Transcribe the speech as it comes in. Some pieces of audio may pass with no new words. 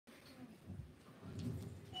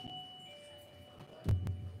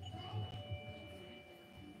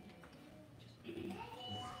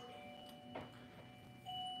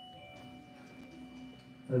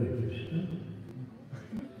Hare Krishna.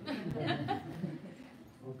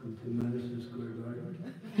 Welcome to Madison Square Garden.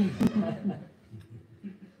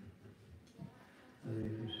 Hare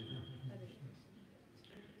Krishna.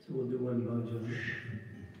 So we'll do one bhajan.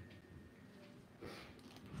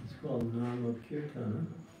 It's called Nama Kirtana,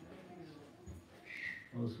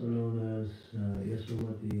 also known as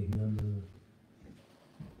Yasomati Nandana.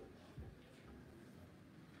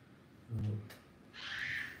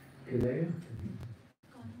 Kedaya?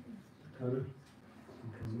 Kana?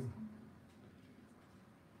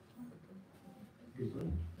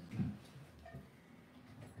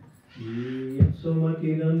 Yasomati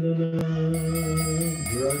Nandana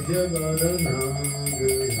Brajavadana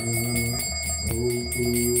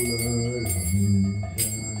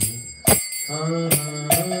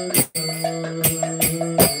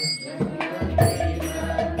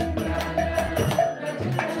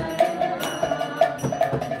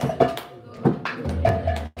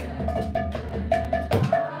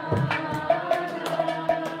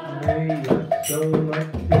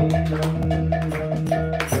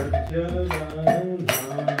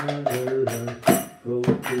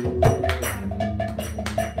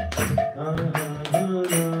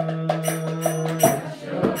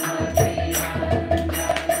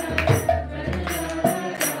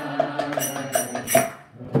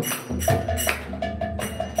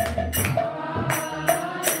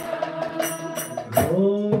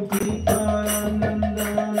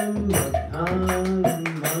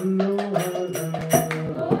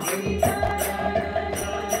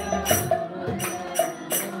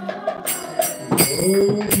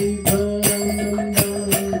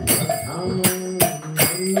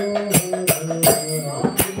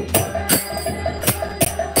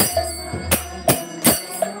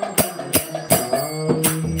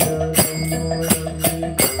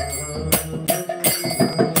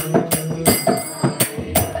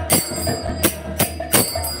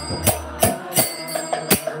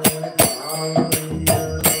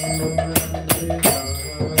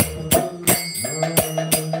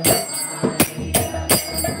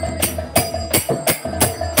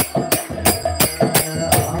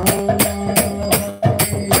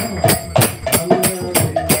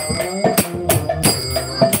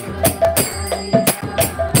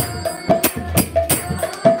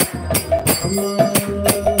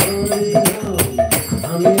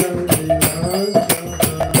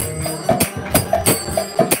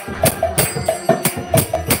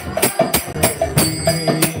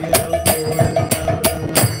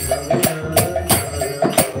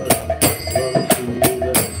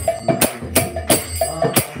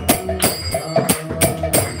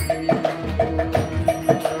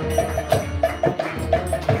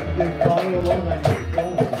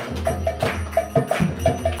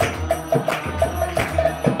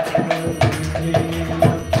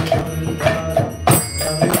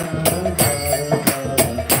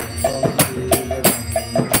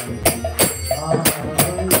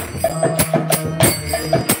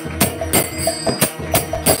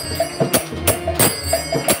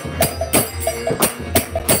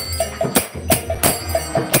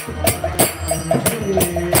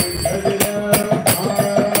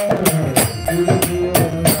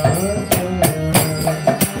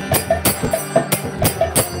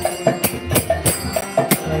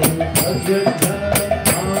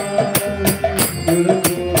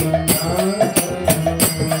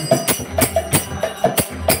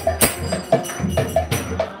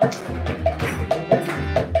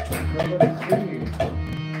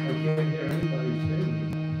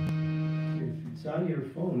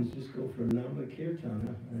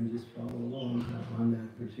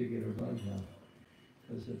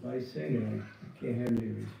If I sing and I can't have any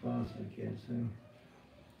response, I can't sing.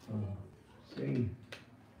 Sing,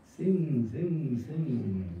 sing, sing,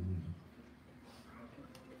 sing.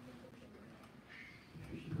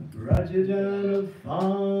 Rajajana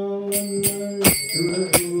Pavana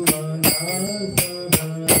Suravanasana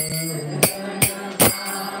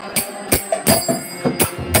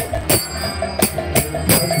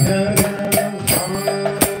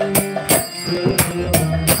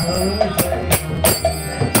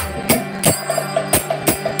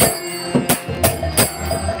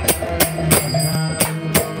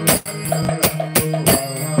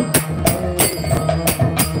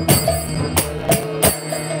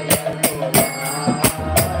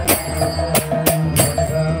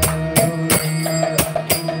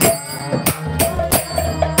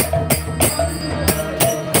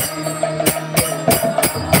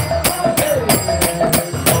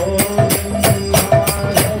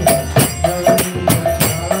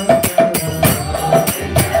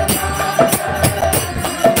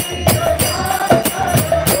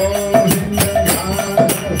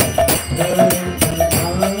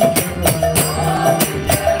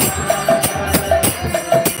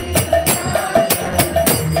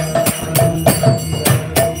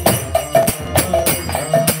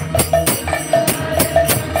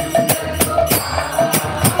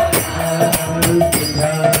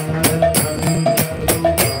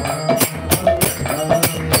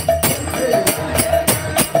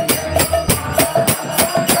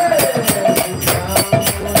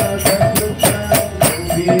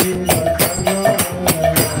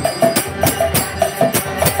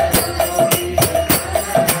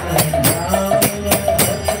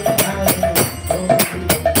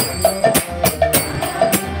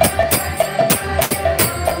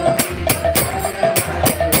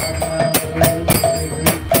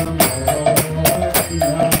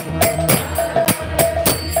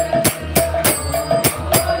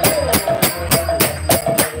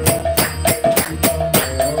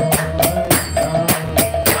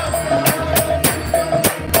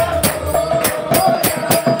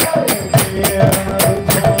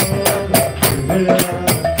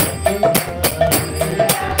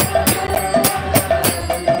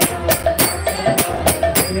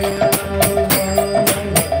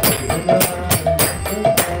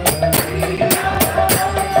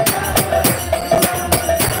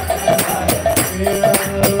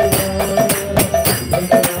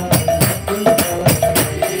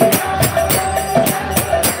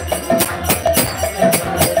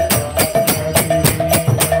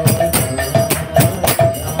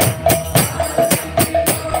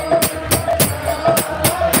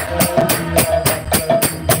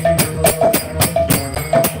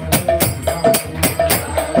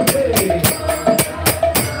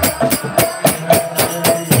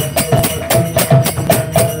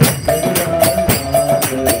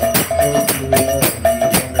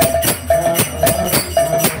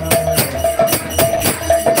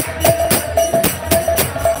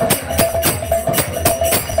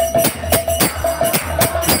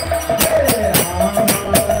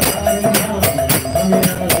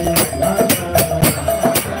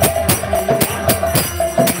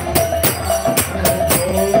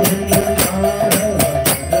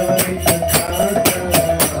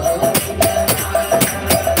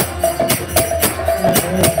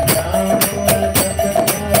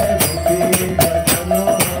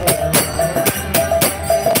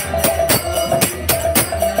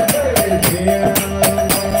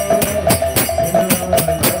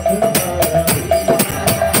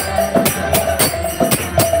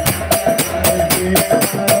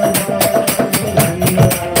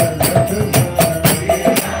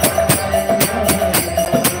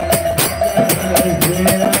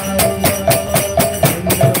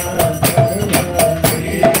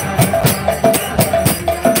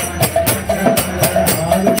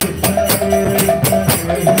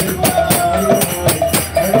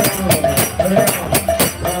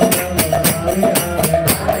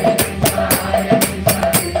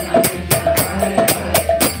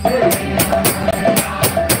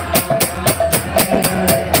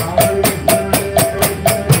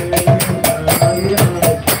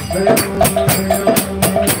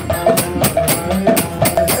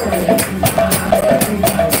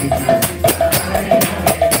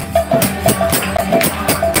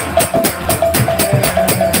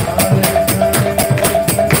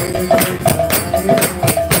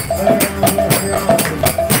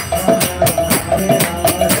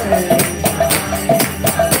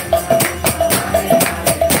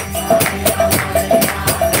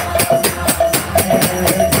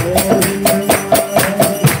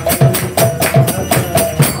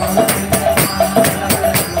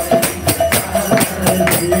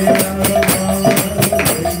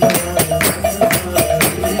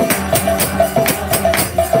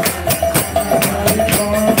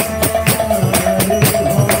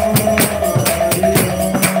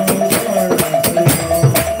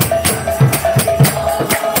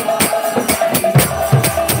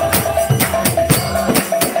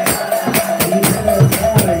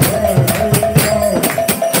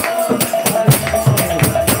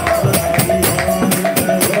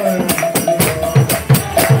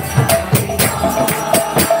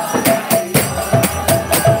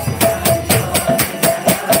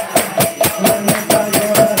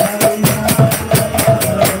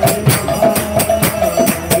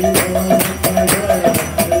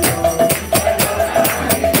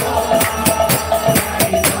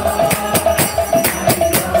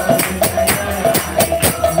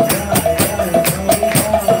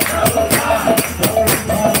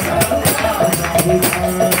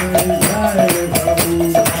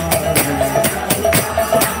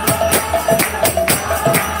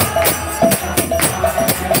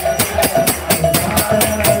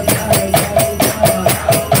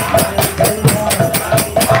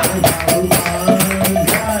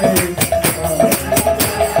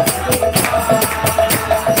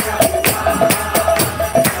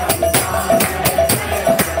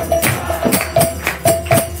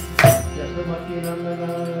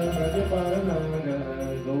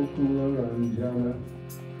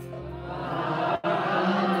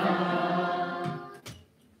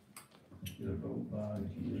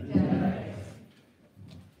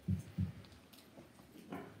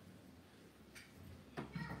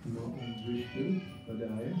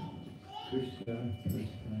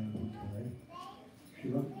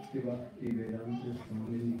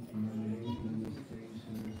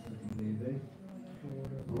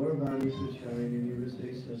Sucharini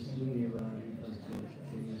Nivasesa Sunivani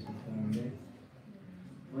Pasatame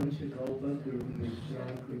Vanchakalpa Kurumishra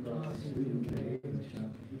Kripa Suyume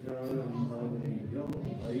Chakidhanam Bhavani Yo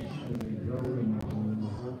Vaishnavi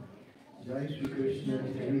Gauramaha Jai Shri Krishna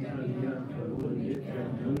Chaitanya Prabhu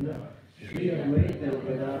Nityananda Shri Advaita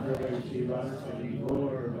Gadadhara Srivasadi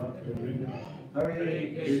Gaur Bhaktivinoda Hare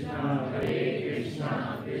Krishna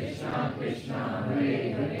Krishna Krishna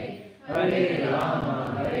Hare Hare Hare Rama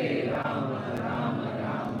Rama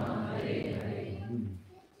Rama Hare Hare.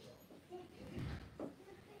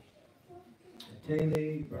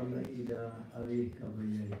 Tene Brahma Ida Ari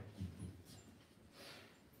Kavaye.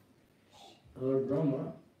 Lord Brahma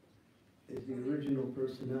is the original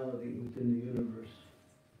personality within the universe.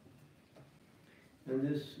 And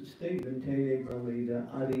this statement, Tene Brahma Ida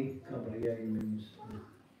Ari Kavaye, means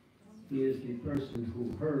he is the person who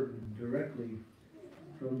heard directly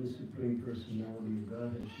from the Supreme Personality of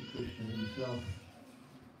Godhead, Shri Krishna himself.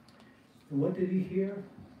 And what did he hear?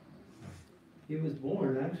 He was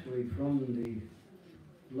born actually from the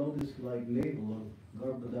lotus-like navel of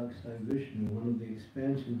Garbhodakshai Vishnu, one of the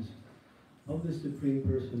expansions of the Supreme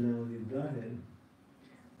Personality of Godhead,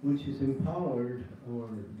 which is empowered or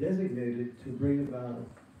designated to bring about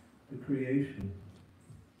the creation.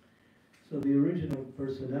 So the original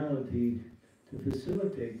personality to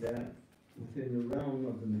facilitate that within the realm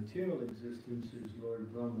of the material existence is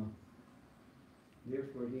Lord Brahma.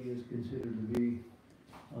 Therefore, he is considered to be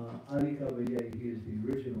Adi Kavaye. He is the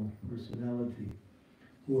original personality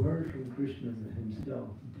who heard from Krishna himself.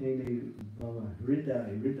 Tene Brahma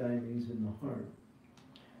Hridai. Hridai means in the heart.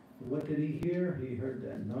 What did he hear? He heard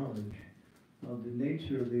that knowledge of the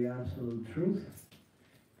nature of the absolute truth,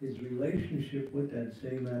 his relationship with that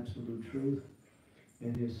same absolute truth,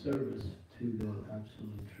 and his service to the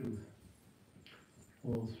absolute truth.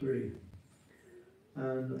 All three.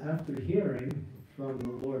 And after hearing from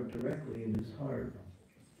the Lord directly in his heart,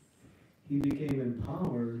 he became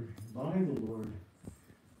empowered by the Lord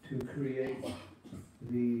to create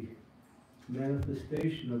the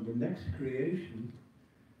manifestation of the next creation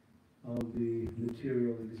of the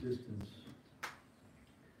material existence.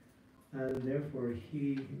 And therefore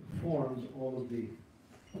he forms all of the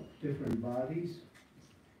different bodies,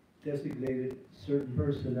 designated certain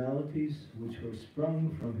personalities which were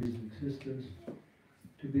sprung from his existence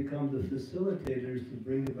to become the facilitators to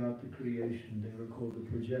bring about the creation. They were called the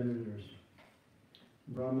progenitors.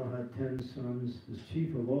 Brahma had 10 sons. The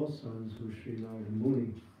chief of all sons was Sri Narada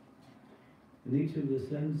Muni. And each of the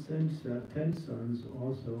 10 sons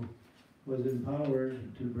also was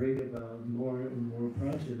empowered to bring about more and more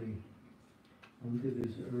progeny onto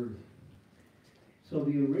this earth. So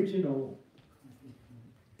the original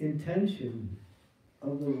intention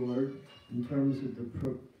of the Lord in terms of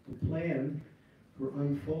the plan for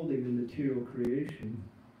unfolding the material creation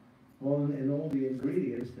and all the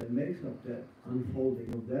ingredients that makes up that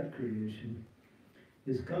unfolding of that creation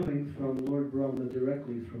is coming from Lord Brahma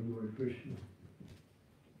directly from Lord Krishna.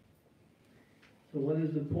 So what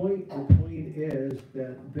is the point? The point is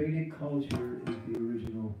that Vedic culture is the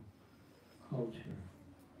original culture,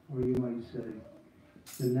 or you might say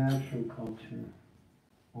the natural culture,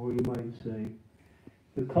 or you might say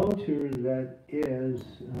the culture that is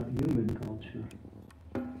human culture,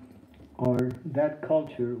 or that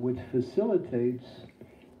culture which facilitates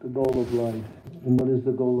the goal of life. And what is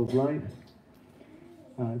the goal of life?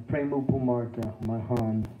 Premupumarta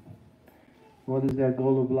Mahan. What is that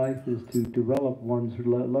goal of life? Is to develop one's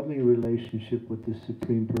loving relationship with the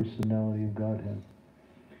Supreme Personality of Godhead.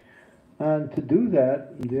 And to do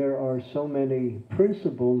that, there are so many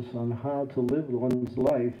principles on how to live one's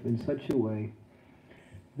life in such a way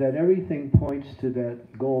that everything points to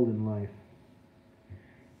that goal in life.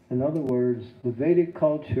 In other words, the Vedic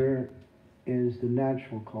culture is the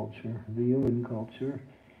natural culture, the human culture,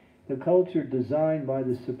 the culture designed by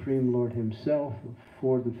the Supreme Lord himself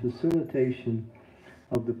for the facilitation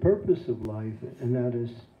of the purpose of life, and that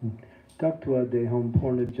is Taktva Deham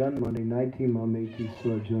Purna Janmani Naiti Mameti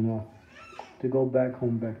Sarjana, to go back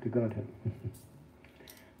home, back to Godhead.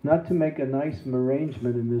 Not to make a nice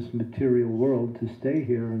arrangement in this material world to stay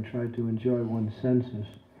here and try to enjoy one's senses,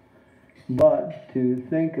 but to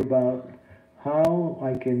think about how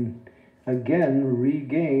I can again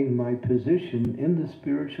regain my position in the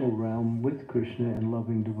spiritual realm with Krishna in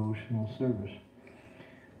loving devotional service,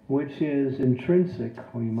 which is intrinsic,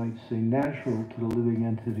 or you might say natural, to the living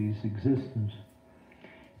entity's existence.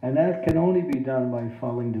 And that can only be done by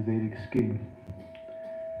following the Vedic scheme.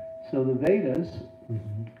 So the Vedas,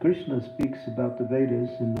 Krishna speaks about the Vedas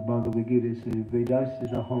in the Bhagavad Gita. He says,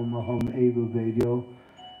 Vedasya aham aham eva vedyo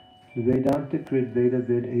Vedanta Krit Veda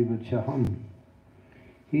Vid Eva Chaham.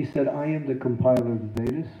 He said, I am the compiler of the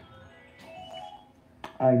Vedas.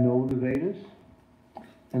 I know the Vedas,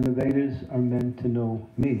 and the Vedas are meant to know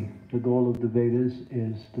me. The goal of the Vedas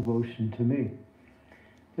is devotion to me.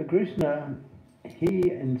 So Krishna,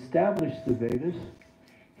 he established the Vedas.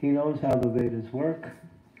 He knows how the Vedas work,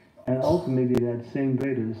 and ultimately that same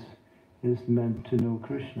Vedas is meant to know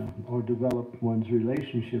Krishna, or develop one's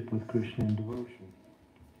relationship with Krishna in devotion.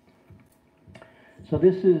 So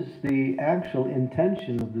this is the actual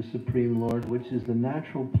intention of the Supreme Lord, which is the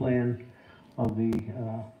natural plan of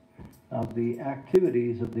the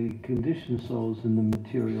activities of the conditioned souls in the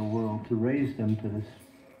material world, to raise them to this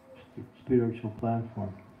spiritual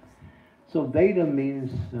platform. So Veda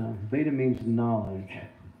means knowledge.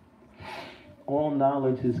 All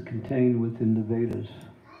knowledge is contained within the Vedas.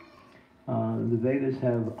 The Vedas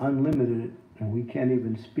have unlimited, and we can't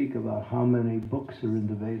even speak about how many books are in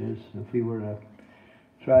the Vedas. If we were to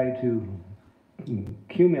try to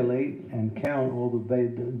accumulate and count all of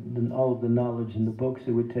the knowledge in the books,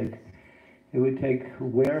 it would take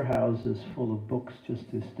warehouses full of books just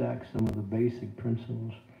to stack some of the basic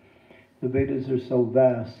principles. The Vedas are so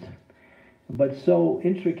vast, but so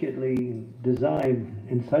intricately designed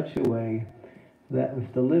in such a way that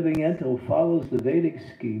if the living ento follows the Vedic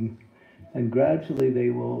scheme, then gradually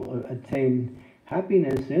they will attain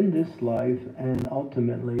happiness in this life, and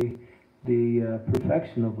ultimately the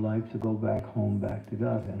perfection of life to go back home, back to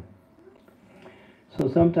Godhead. So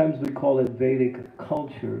sometimes we call it Vedic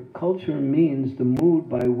culture. Culture means the mood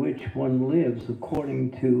by which one lives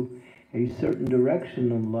according to a certain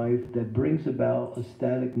direction of life that brings about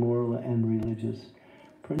aesthetic, moral, and religious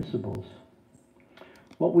principles.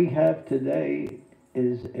 What we have today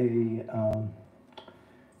is a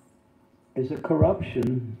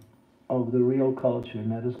corruption of the real culture,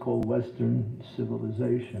 and that is called Western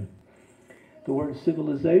civilization. The word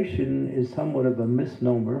civilization is somewhat of a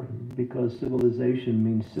misnomer, because civilization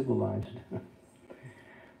means civilized.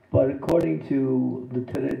 But according to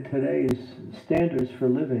today's standards for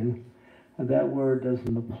living, that word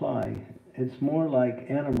doesn't apply. It's more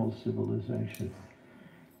like animal civilization.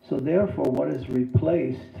 So therefore, what has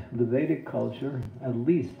replaced the Vedic culture, at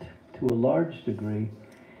least to a large degree,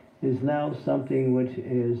 is now something which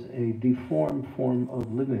is a deformed form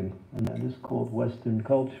of living, and that is called Western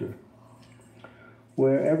culture,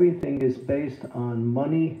 where everything is based on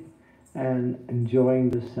money and enjoying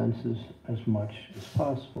the senses as much as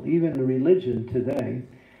possible. Even the religion today,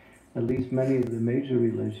 at least many of the major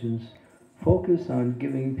religions, focus on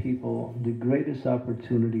giving people the greatest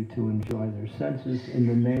opportunity to enjoy their senses in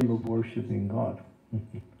the name of worshiping God,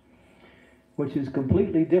 which is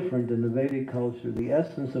completely different than the Vedic culture. The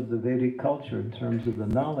essence of the Vedic culture in terms of the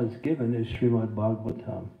knowledge given is Srimad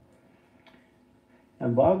Bhagavatam.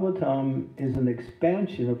 And Bhagavatam is an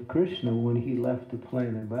expansion of Krishna when he left the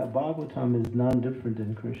planet. Bhagavatam is non-different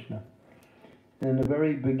than Krishna. In the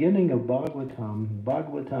very beginning of Bhagavatam,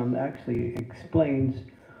 Bhagavatam actually explains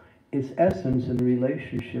its essence in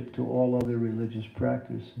relationship to all other religious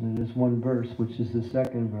practice. And there's one verse, which is the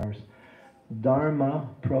second verse. Dharma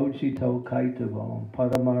projito kaitavo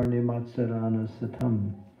paramarni matsarana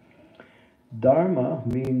satam. Dharma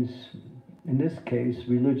means, in this case,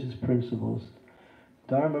 religious principles.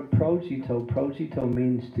 Dharma projito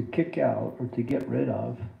means to kick out or to get rid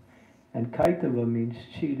of, and kaitava means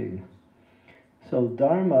cheating. So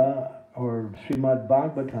Dharma, or Srimad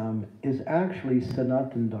Bhagavatam, is actually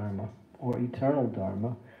Sanatan Dharma, or eternal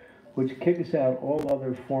Dharma, which kicks out all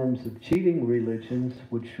other forms of cheating religions,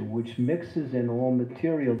 which mixes in all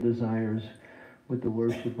material desires with the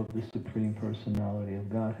worship of the Supreme Personality of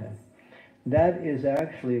Godhead. That is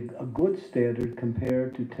actually a good standard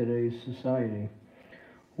compared to today's society,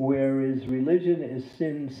 whereas religion is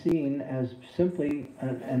seen as simply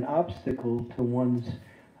an obstacle to one's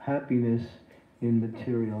happiness in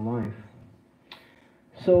material life.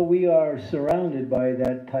 So we are surrounded by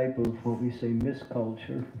that type of what we say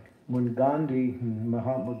misculture. When Gandhi,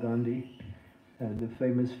 Mahatma Gandhi, the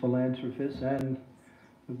famous philanthropist, and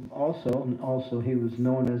also he was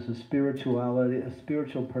known as a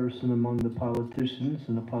spiritual person among the politicians,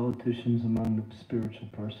 and the politicians among the spiritual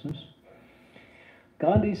persons.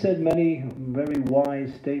 Gandhi said many very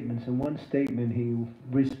wise statements, and one statement he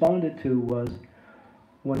responded to was,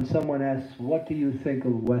 when someone asks, what do you think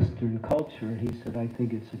of Western culture? He said, I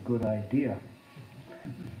think it's a good idea.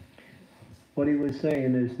 What he was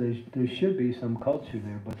saying is there should be some culture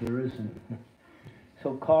there, but there isn't.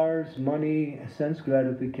 So cars, money, sense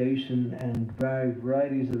gratification, and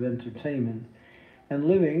varieties of entertainment, and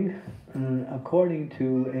living according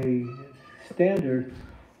to a standard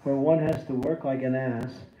where one has to work like an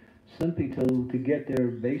ass simply to get their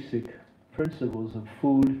basic principles of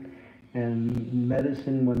food and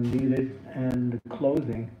medicine when needed and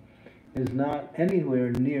clothing is not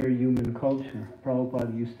anywhere near human culture.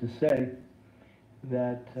 Prabhupada used to say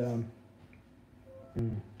that,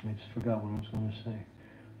 I just forgot what I was going to say.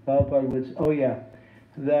 Prabhupada would, oh yeah,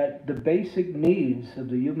 that the basic needs of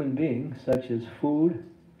the human being, such as food,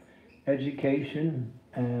 education,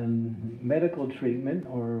 and medical treatment,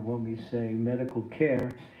 or when we say medical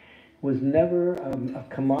care, was never a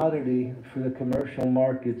commodity for the commercial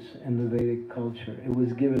markets in the Vedic culture. It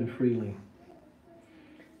was given freely.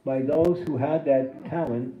 By those who had that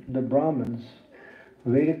talent, the Brahmins.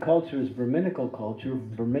 Vedic culture is Brahminical culture.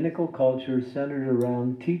 Brahminical culture is centered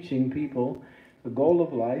around teaching people the goal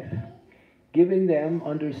of life, giving them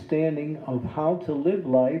understanding of how to live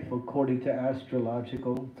life according to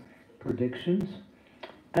astrological predictions,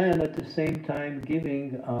 and at the same time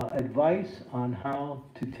giving advice on how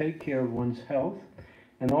to take care of one's health,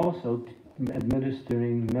 and also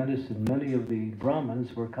administering medicine. Many of the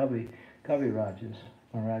Brahmins were Kavirajas,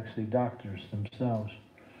 or actually doctors themselves.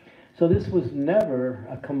 So this was never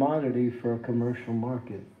a commodity for a commercial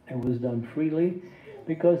market. It was done freely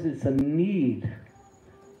because it's a need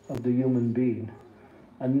of the human being.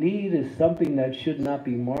 A need is something that should not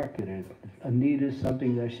be marketed. A need is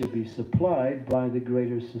something that should be supplied by the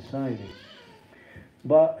greater society.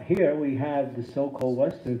 But here we have the so-called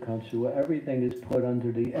Western culture where everything is put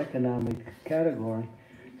under the economic category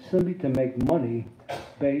simply to make money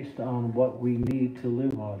based on what we need to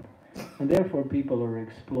live on. And therefore people are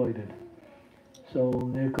exploited.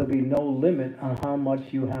 So there could be no limit on how much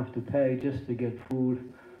you have to pay just to get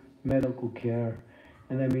food, medical care,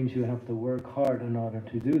 and that means you have to work hard in order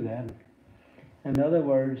to do that. In other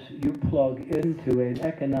words, you plug into an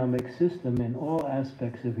economic system in all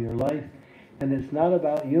aspects of your life, and it's not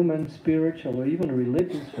about human, spiritual, or even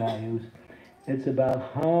religious values. It's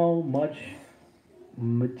about how much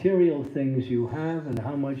material things you have and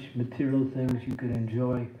how much material things you can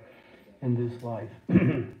enjoy in this life,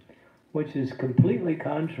 which is completely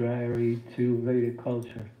contrary to Vedic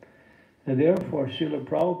culture. And therefore, Srila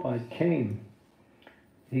Prabhupada came.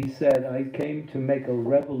 He said, I came to make a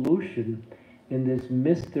revolution in this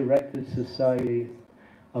misdirected society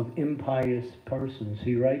of impious persons.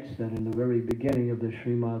 He writes that in the very beginning of the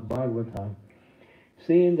Srimad Bhagavatam.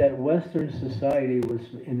 Seeing that Western society was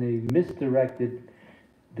in a misdirected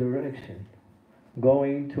direction,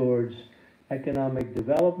 going towards economic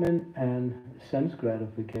development and sense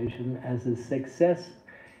gratification as a success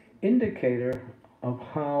indicator of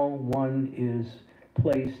how one is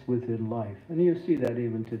placed within life. And you see that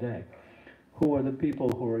even today. Who are the people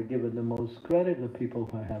who are given the most credit? The people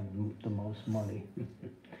who have the most money.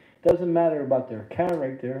 Doesn't matter about their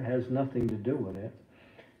character, has nothing to do with it.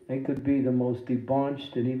 They could be the most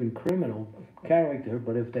debauched and even criminal character,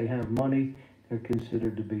 but if they have money, they're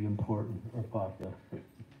considered to be important or popular.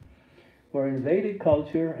 Where in Vedic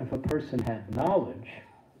culture, if a person had knowledge,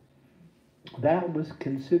 that was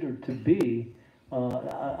considered to be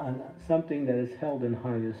something that is held in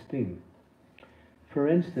high esteem. For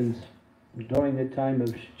instance, during the time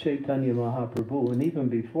of Chaitanya Mahaprabhu, and even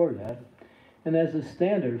before that, and as a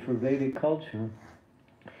standard for Vedic culture,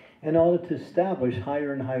 in order to establish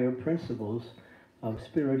higher and higher principles of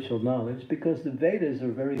spiritual knowledge, because the Vedas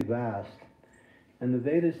are very vast, and the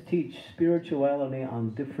Vedas teach spirituality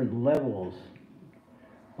on different levels.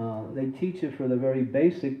 They teach it for the very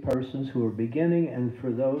basic persons who are beginning and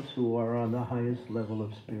for those who are on the highest level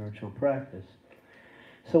of spiritual practice.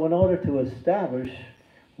 So in order to establish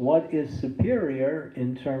what is superior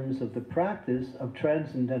in terms of the practice of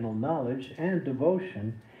transcendental knowledge and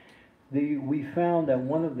devotion, we found that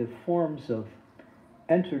one of the forms of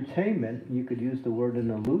entertainment, you could use the word in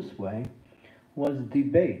a loose way, was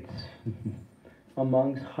debates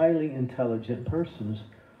amongst highly intelligent persons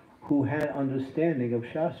who had understanding of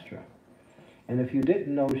Shastra. And if you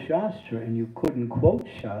didn't know Shastra and you couldn't quote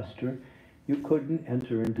Shastra, you couldn't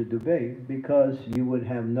enter into debate because you would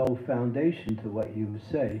have no foundation to what you would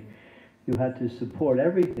say. You had to support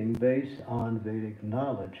everything based on Vedic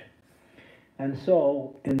knowledge. And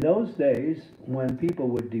so, in those days, when people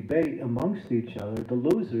would debate amongst each other, the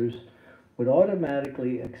losers would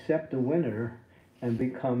automatically accept the winner and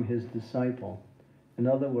become his disciple. In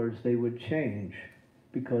other words, they would change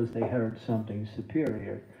because they heard something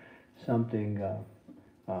superior, something,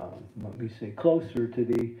 let me say, closer to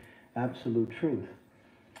the absolute truth.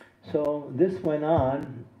 So this went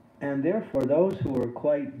on, and therefore those who were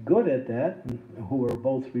quite good at that, who were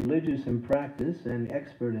both religious in practice and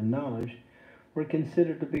expert in knowledge, were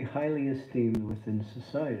considered to be highly esteemed within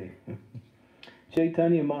society.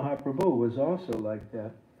 Chaitanya Mahaprabhu was also like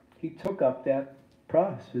that. he took up that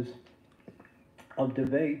process of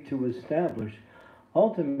debate to establish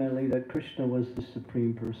ultimately that Krishna was the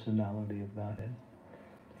Supreme Personality of Godhead.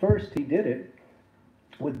 First, he did it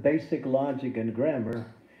with basic logic and grammar,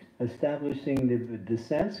 establishing the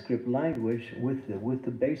Sanskrit language with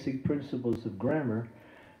the basic principles of grammar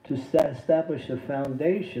to establish a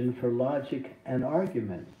foundation for logic and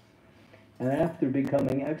argument. And after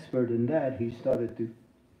becoming expert in that, he started to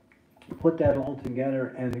put that all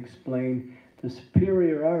together and explain the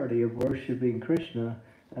superiority of worshiping Krishna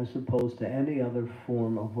as opposed to any other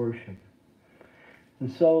form of worship.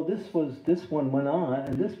 And so this one went on,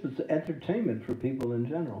 and this was entertainment for people in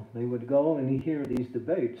general. They would go and hear these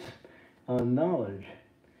debates on knowledge,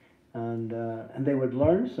 and they would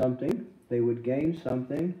learn something, they would gain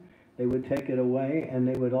something, they would take it away, and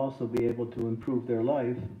they would also be able to improve their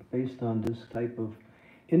life based on this type of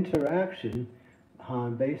interaction,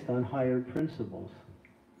 based on higher principles.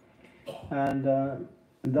 And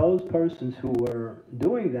those persons who were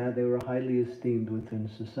doing that, they were highly esteemed within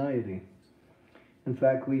society. In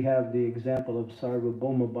fact, we have the example of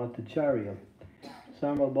Sarvabhauma Bhattacharya.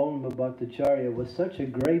 Sarvabhauma Bhattacharya was such a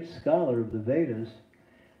great scholar of the Vedas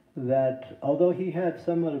that although he had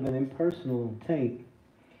somewhat of an impersonal taint,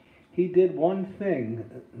 he did one thing,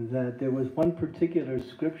 that there was one particular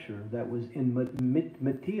scripture that was in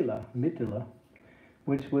Mithila,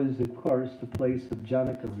 which was, of course, the place of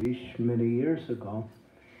Janaka Rishi many years ago.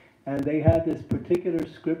 And they had this particular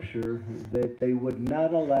scripture that they would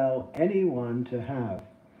not allow anyone to have.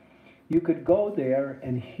 You could go there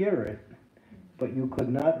and hear it, but you could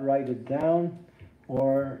not write it down,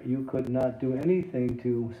 or you could not do anything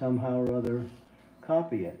to somehow or other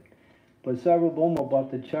copy it. But Sarvabhauma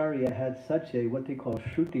Bhattacharya had such a, what they call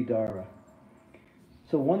Shrutidara.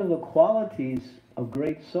 So one of the qualities of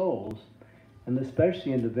great souls, and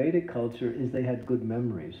especially in the Vedic culture, is they had good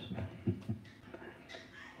memories.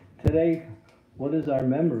 Today, what is our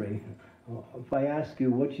memory? If I ask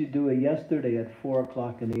you what you do yesterday at 4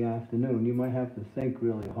 o'clock in the afternoon, you might have to think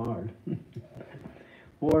really hard.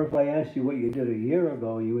 Or if I asked you what you did a year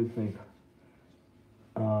ago, you would think,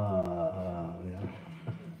 yeah.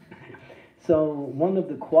 So one of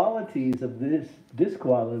the qualities of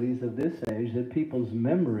disqualities of this age, that people's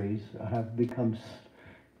memories have become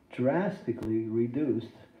drastically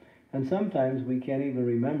reduced. And sometimes we can't even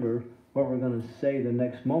remember what we're going to say the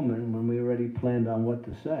next moment when we already planned on what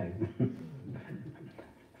to say.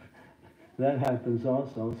 That happens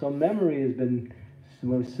also. So memory has been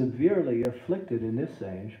severely afflicted in this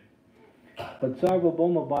age. But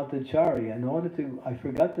Sarvabhauma Bhattacharya, in order to, I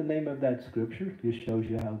forgot the name of that scripture, just shows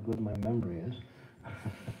you how good my memory is.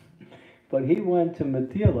 But he went to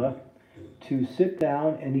Mithila to sit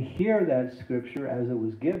down and hear that scripture as it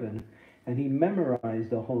was given, and he memorized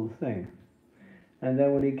the whole thing. And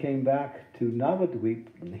then when he came back to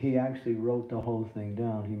Navadvip, he actually wrote the whole thing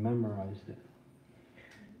down. He memorized it.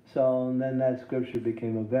 So and then that scripture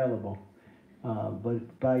became available.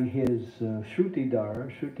 But by his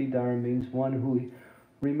Shrutidara, Shrutidara means one who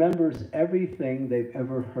remembers everything they've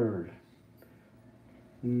ever heard.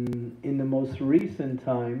 In the most recent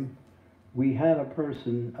time, we had a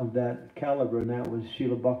person of that caliber, and that was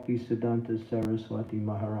Srila Bhaktisiddhanta Saraswati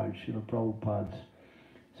Maharaj, Srila Prabhupada's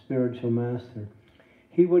spiritual master.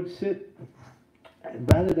 He would sit,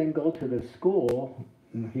 rather than go to the school,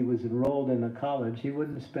 he was enrolled in a college, he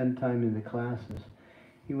wouldn't spend time in the classes.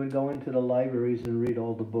 He would go into the libraries and read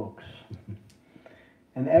all the books.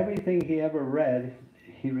 And everything he ever read,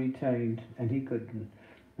 he retained, and he could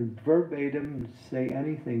verbatim say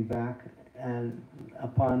anything back and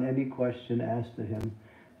upon any question asked to him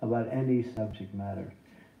about any subject matter.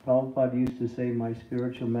 Prabhupada used to say, my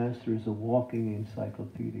spiritual master is a walking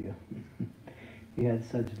encyclopedia. He had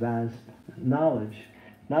such vast knowledge,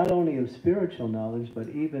 not only of spiritual knowledge, but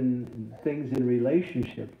even things in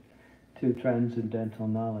relationship to transcendental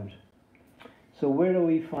knowledge. So where do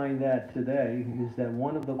we find that today is that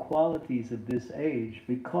one of the qualities of this age,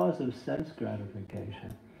 because of sense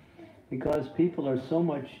gratification, because people are so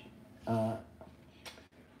much,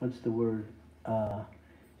 what's the word,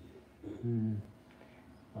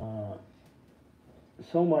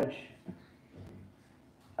 so much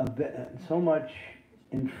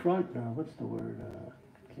in front, what's the word,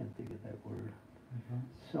 I can't think of that word,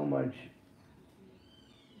 so much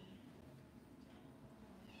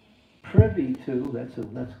privy to,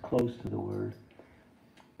 that's close to the word.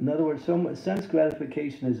 In other words, so much sense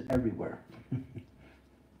gratification is everywhere.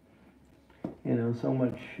 You know, so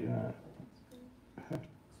much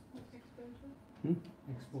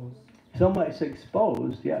Exposed. so much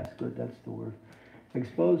exposed, yes, good, that's the word.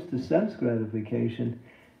 Exposed to sense gratification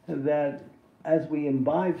that as we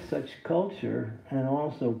imbibe such culture and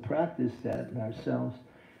also practice that in ourselves,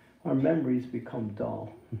 our memories become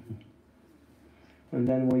dull. And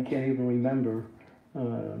then we can't even remember,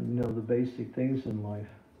 the basic things in life.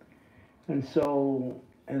 And so,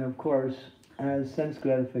 and of course, as sense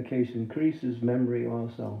gratification increases, memory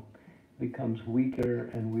also becomes weaker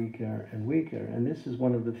and weaker and weaker. And this is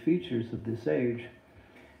one of the features of this age,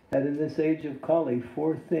 that in this age of Kali,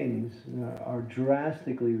 four things are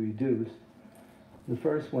drastically reduced. The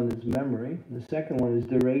first one is memory. The second one is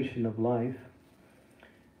duration of life.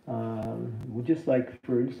 Just like,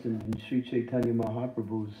 for instance, in Sri Chaitanya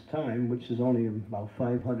Mahaprabhu's time, which is only about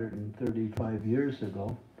 535 years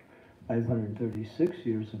ago, 536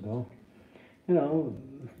 years ago,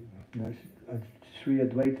 Sri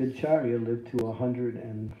Advaita Acharya lived to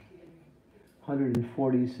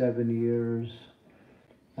 147 years,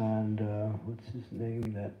 and what's his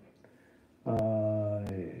name?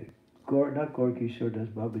 Not Gorkishore Das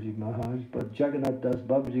Babaji Maharaj, but Jagannath Das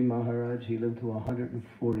Babaji Maharaj, he lived to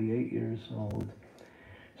 148 years old.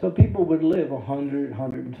 So people would live 100,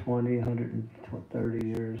 120, 130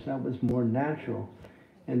 years. That was more natural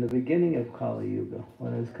in the beginning of Kali Yuga.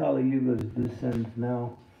 Whereas Kali Yuga descends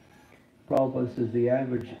now, Prabhupada says the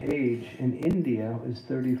average age in India is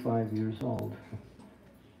 35 years old.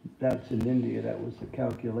 That's in India, that was the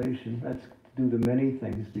calculation. That's due to many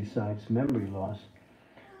things besides memory loss.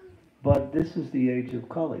 But this is the age of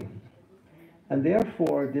Kali. And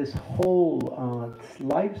therefore, this whole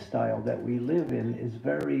lifestyle that we live in is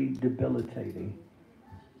very debilitating.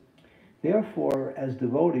 Therefore, as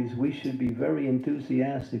devotees, we should be very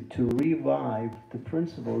enthusiastic to revive the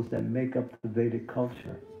principles that make up the Vedic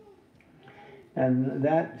culture. And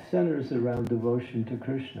that centers around devotion to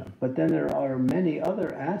Krishna. But then there are many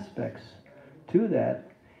other aspects to that,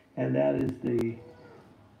 and that is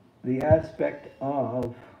the aspect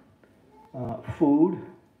of food.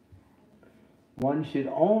 One should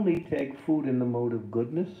only take food in the mode of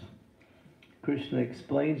goodness. Krishna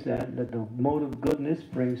explains that the mode of goodness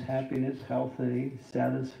brings happiness, health,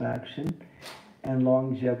 satisfaction, and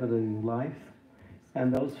longevity of life.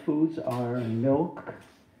 And those foods are milk,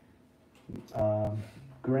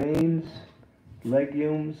 grains,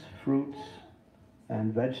 legumes, fruits,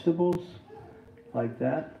 and vegetables, like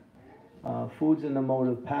that. Foods in the mode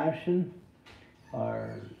of passion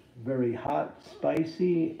are very hot,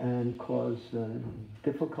 spicy, and cause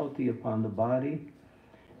difficulty upon the body.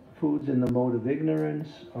 Foods in the mode of ignorance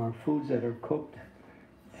are foods that are cooked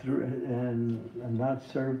and not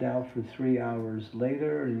served out for 3 hours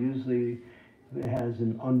later, and usually it has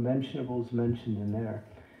an unmentionables mentioned in there.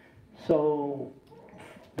 So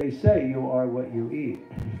they say you are what you eat.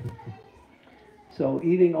 So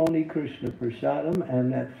eating only Krishna prasadam,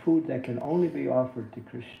 and that food that can only be offered to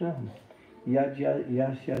Krishna,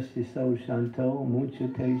 Yasyasiso Shanto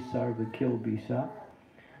Munchate Sarvakil Bisa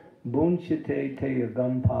Bunchate Te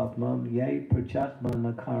Agam Pavmam Ye Prachatma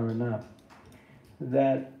Nakarana.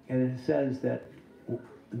 That it says that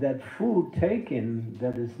food taken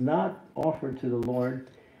that is not offered to the Lord,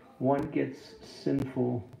 one gets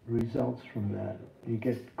sinful results from that. You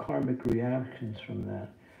get karmic reactions from that.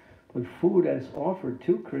 But food that's offered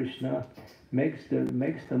to Krishna makes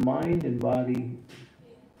the mind and body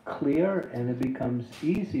clear, and it becomes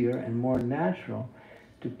easier and more natural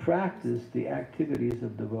to practice the activities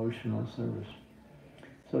of devotional service.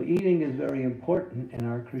 So eating is very important in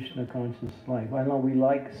our Krishna conscious life. I know we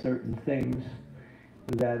like certain things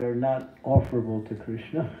that are not offerable to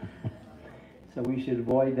Krishna. So we should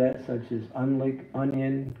avoid that, such as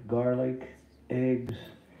onion, garlic, eggs,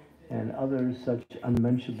 and other such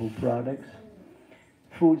unmentionable products.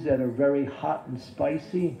 Foods that are very hot and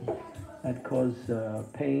spicy, that cause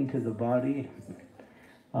pain to the body.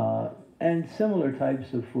 And similar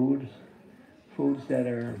types of foods that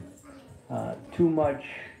are too much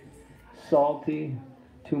salty,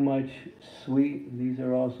 too much sweet. These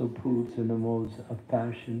are also foods in the modes of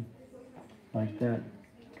passion, like that.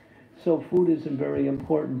 So food is a very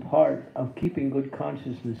important part of keeping good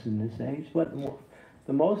consciousness in this age, but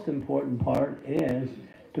the most important part is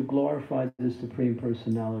to glorify the Supreme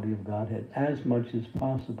Personality of Godhead as much as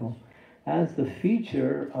possible, as the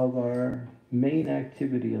feature of our main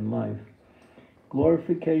activity in life.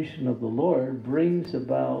 Glorification of the Lord brings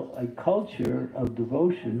about a culture of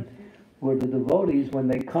devotion where the devotees, when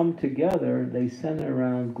they come together, they center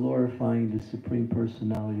around glorifying the Supreme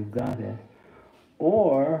Personality of Godhead,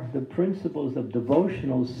 or the principles of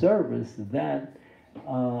devotional service that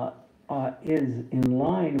is in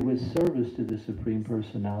line with service to the Supreme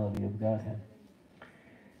Personality of Godhead.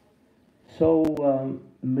 So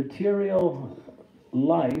material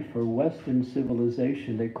life, or Western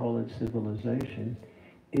civilization, they call it civilization,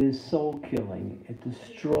 is soul killing. It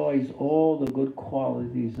destroys all the good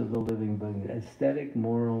qualities of the living being, aesthetic,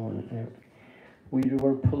 moral, and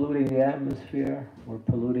we're polluting the atmosphere, we're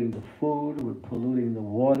polluting the food, we're polluting the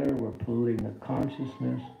water, we're polluting the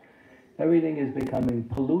consciousness. Everything is becoming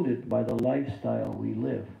polluted by the lifestyle we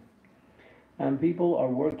live. And people are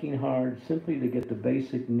working hard simply to get the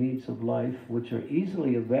basic needs of life, which are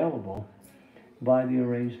easily available by the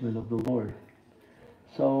arrangement of the Lord.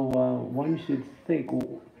 So one should think,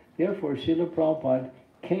 therefore Srila Prabhupada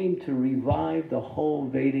came to revive the whole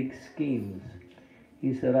Vedic schemes.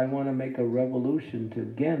 He said, I want to make a revolution to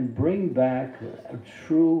again bring back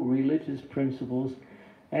true religious principles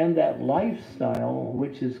and that lifestyle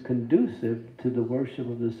which is conducive to the worship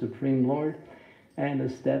of the Supreme Lord and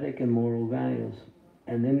aesthetic and moral values.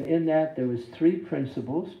 And in that there was 3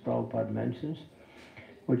 principles Prabhupada mentions,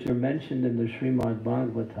 which are mentioned in the Srimad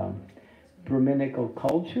Bhagavatam. Brahminical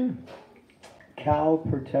culture, cow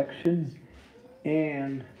protection,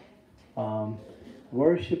 and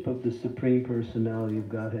worship of the Supreme Personality of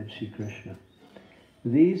Godhead, Shri Krishna.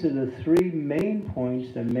 These are the 3 main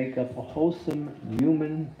points that make up a wholesome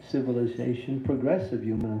human civilization, progressive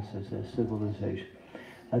human civilization,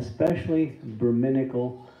 especially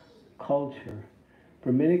Brahminical culture.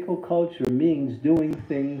 Brahminical culture means doing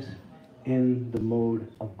things in the mode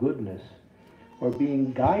of goodness, or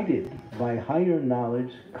being guided by higher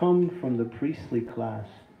knowledge come from the priestly class.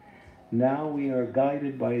 Now we are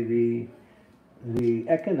guided by the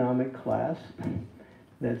economic class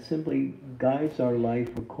that simply guides our life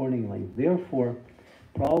accordingly. Therefore,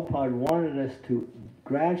 Prabhupada wanted us to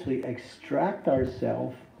gradually extract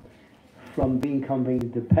ourselves from becoming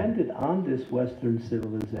dependent on this Western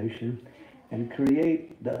civilization and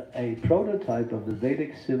create a prototype of the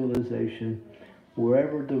Vedic civilization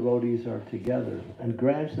wherever devotees are together, and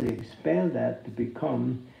gradually expand that to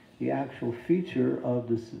become the actual feature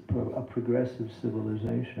of a progressive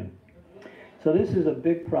civilization. So this is a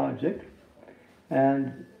big project,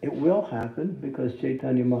 and it will happen because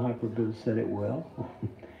Chaitanya Mahaprabhu said it will,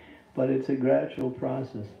 but it's a gradual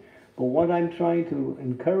process. But what I'm trying to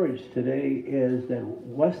encourage today is that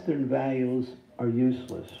Western values are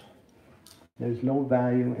useless. There's no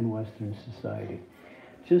value in Western society.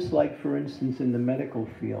 Just like, for instance, in the medical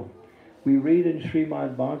field, we read in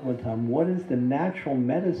Srimad Bhagavatam what is the natural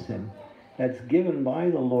medicine that's given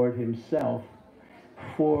by the Lord Himself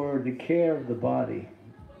for the care of the body,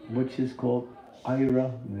 which is called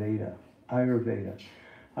Ayurveda. Ayurveda.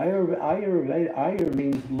 Ayur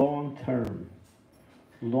means long term.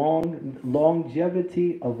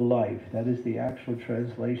 Longevity of life. That is the actual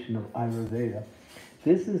translation of Ayurveda.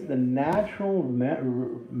 This is the natural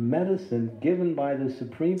medicine given by the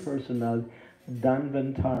Supreme Personality,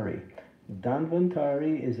 Dhanvantari.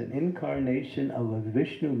 Dhanvantari is an incarnation of a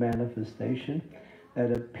Vishnu manifestation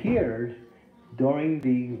that appeared during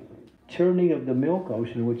the churning of the milk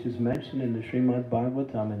ocean, which is mentioned in the Srimad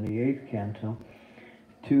Bhagavatam in the 8th canto,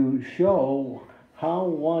 to show how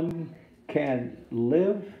one can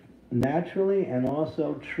live naturally and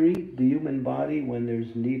also treat the human body when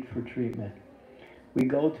there's need for treatment. We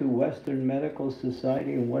go to Western medical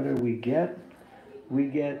society, and what do we get? We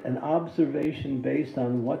get an observation based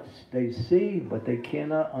on what they see, but they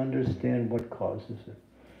cannot understand what causes it.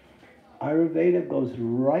 Ayurveda goes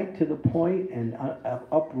right to the point and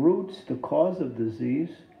uproots the cause of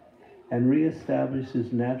disease and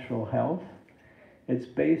reestablishes natural health. It's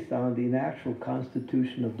based on the natural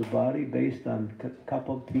constitution of the body, based on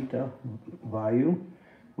Kapha, Pitta, Vayu,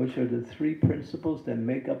 which are the 3 principles that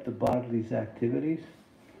make up the body's activities.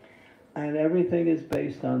 And everything is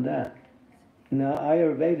based on that. Now,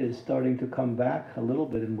 Ayurveda is starting to come back a little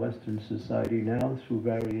bit in Western society now through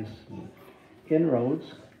various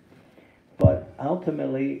inroads, but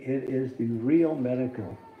ultimately it is the real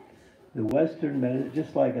medical. The Western medicine,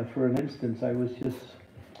 just like, for an instance, I was just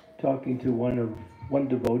talking to one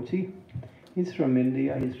devotee. He's from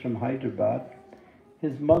India, he's from Hyderabad.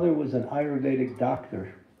 His mother was an Ayurvedic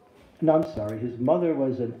doctor. No, I'm sorry, his mother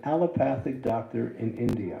was an allopathic doctor in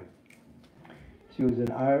India. She was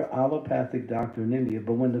an allopathic doctor in India,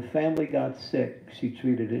 but when the family got sick, she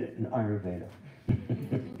treated it in Ayurveda.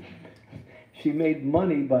 She made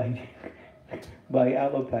money by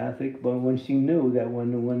allopathic, but when she knew that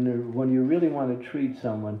when you really want to treat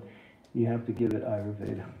someone, you have to give it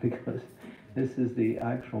Ayurveda, because this is the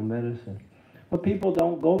actual medicine. But people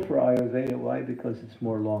don't go for Ayurveda. Why? Because it's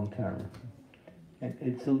more long-term. And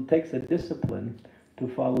it takes a discipline to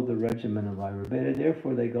follow the regimen of Ayurveda.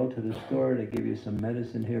 Therefore, they go to the store, they give you some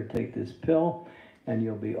medicine here, take this pill, and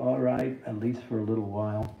you'll be all right, at least for a little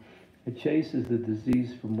while. It chases the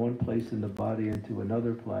disease from one place in the body into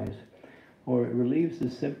another place, or it relieves the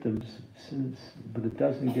symptoms, but it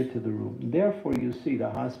doesn't get to the root. Therefore, you see the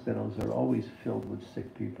hospitals are always filled with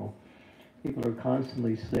sick people. People are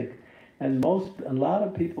constantly sick. And a lot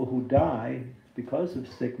of people who die because of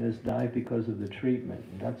sickness die because of the treatment.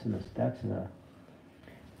 That's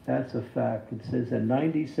a fact. It says that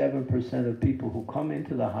 97% of people who come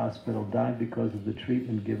into the hospital die because of the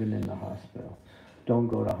treatment given in the hospital. Don't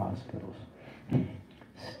go to hospitals.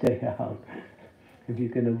 Stay out. If you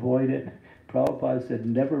can avoid it, Prabhupada said,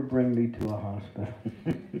 never bring me to a hospital.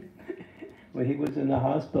 When he was in the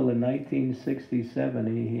hospital in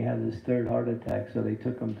 1967, he had his third heart attack, so they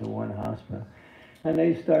took him to one hospital. And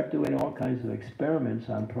they start doing all kinds of experiments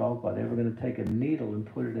on Prabhupada. They were going to take a needle and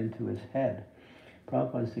put it into his head.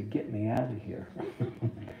 Prabhupada said, get me out of here.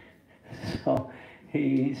 So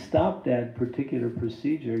he stopped that particular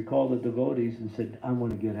procedure. He called the devotees and said, I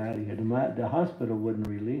want to get out of here. The hospital wouldn't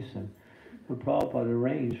release him. So Prabhupada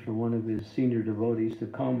arranged for one of his senior devotees to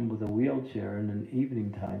come with a wheelchair in an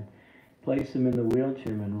evening time, place him in the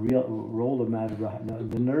wheelchair and roll him out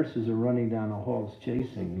of the nurses are running down the halls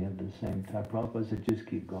chasing him at the same time. Prabhupada said, just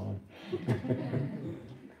keep going.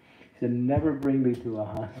 He said, never bring me to a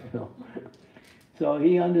hospital. So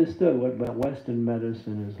he understood what Western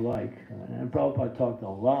medicine is like. And Prabhupada talked a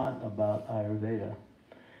lot about Ayurveda.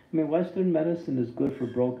 I mean, Western medicine is good for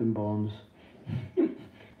broken bones.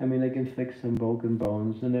 I mean, they can fix some broken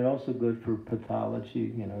bones, and they're also good for pathology.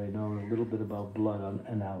 They know a little bit about blood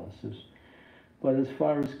analysis. But as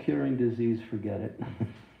far as curing disease, forget it.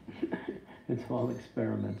 It's all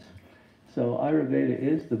experiments. So Ayurveda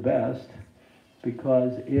is the best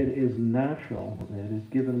because it is natural. It is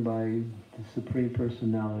given by the Supreme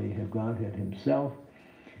Personality of Godhead Himself.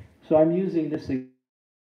 So I'm using this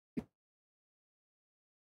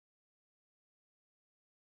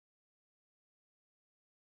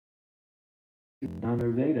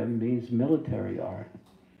Ayurveda means military art.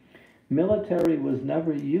 Military was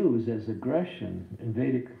never used as aggression in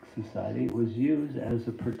Vedic society. It was used as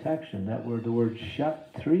a protection. The word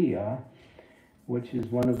Kshatriya, which is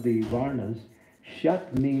one of the Varnas,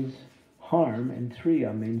 Shat means harm and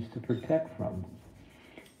Triya means to protect from.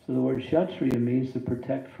 So the word Kshatriya means to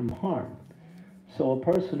protect from harm. So a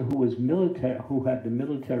person who had the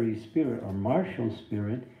military spirit or martial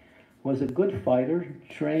spirit was a good fighter,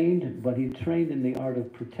 trained, but he trained in the art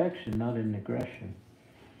of protection, not in aggression.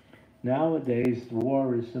 Nowadays, the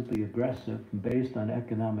war is simply aggressive based on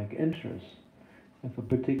economic interests. If a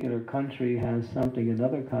particular country has something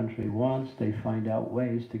another country wants, they find out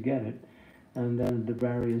ways to get it, and then the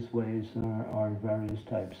various ways are various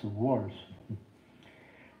types of wars.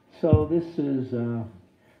 So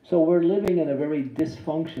so we're living in a very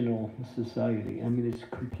dysfunctional society. I mean, it's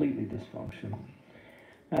completely dysfunctional.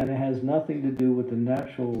 And it has nothing to do with the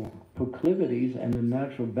natural proclivities and the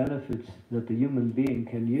natural benefits that the human being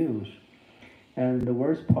can use. And the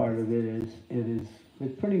worst part of it is,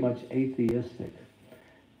 it's pretty much atheistic.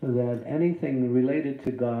 That anything related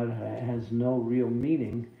to God has no real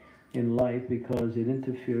meaning in life because it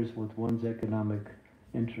interferes with one's economic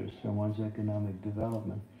interests and one's economic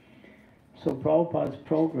development. So Prabhupada's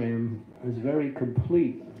program is very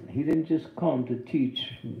complete. He didn't just come to teach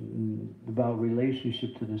about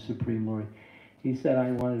relationship to the Supreme Lord. He said,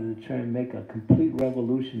 I wanted to try and make a complete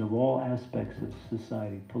revolution of all aspects of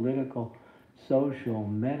society, political, social,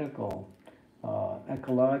 medical,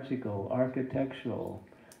 ecological, architectural,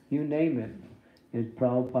 you name it.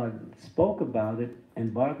 Prabhupada spoke about it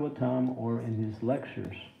in Bhagavatam or in his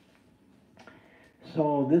lectures.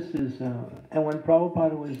 So this is, and when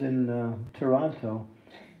Prabhupada was in Toronto,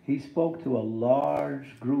 he spoke to a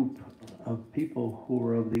large group of people who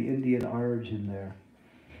were of the Indian origin there.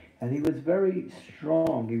 And he was very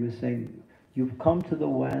strong. He was saying, you've come to the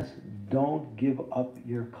West, don't give up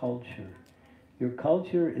your culture. Your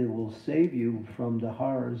culture, it will save you from the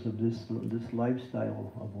horrors of this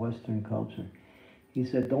lifestyle of Western culture. He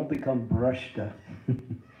said, don't become brashta.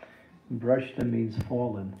 Brashta means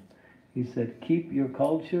fallen. He said, keep your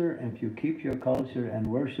culture, and if you keep your culture and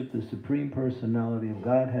worship the Supreme Personality of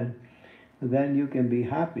Godhead, then you can be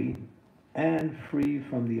happy and free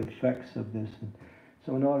from the effects of this.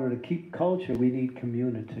 So in order to keep culture, we need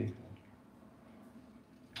community.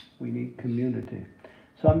 We need community.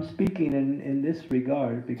 So I'm speaking in this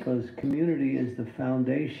regard because community is the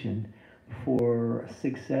foundation for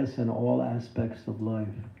success in all aspects of life.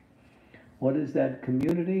 What is that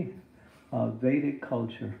community? Vedic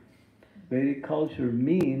culture. Vedic culture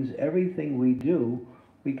means everything we do,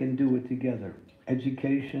 we can do it together.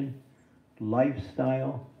 Education,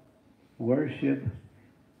 lifestyle, worship,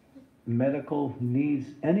 medical needs,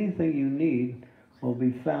 anything you need will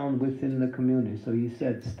be found within the community. So he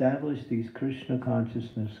said, establish these Krishna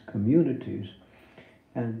consciousness communities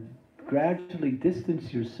and gradually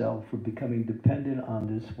distance yourself from becoming dependent on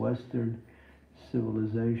this Western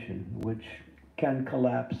civilization, which can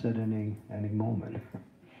collapse at any moment.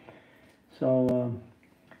 So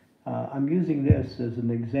I'm using this as an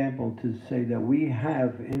example to say that we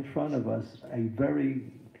have in front of us a very,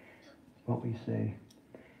 what we say,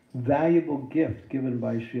 valuable gift given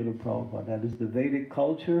by Srila Prabhupada. That is the Vedic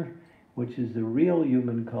culture, which is the real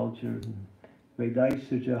human culture.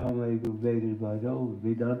 Vedaisa Jaham Evu Veda Vado,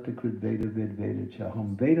 Vedanta Krit Veda Ved Veda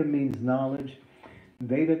Chaham. Veda means knowledge.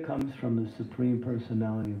 Veda comes from the Supreme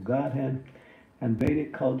Personality of Godhead. And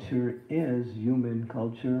Vedic culture is human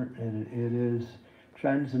culture, and it is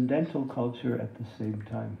transcendental culture at the same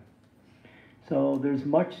time. So there's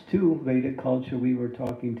much to Vedic culture. We were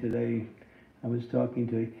talking today, I was talking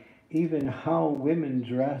to even how women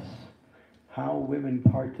dress, how women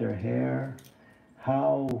part their hair,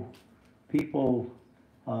 how people,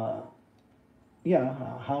 how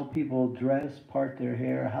people dress, part their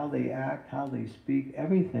hair, how they act, how they speak,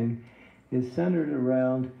 everything is centered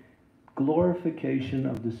around glorification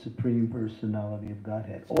of the Supreme Personality of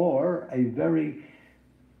Godhead, or a very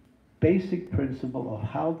basic principle of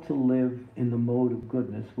how to live in the mode of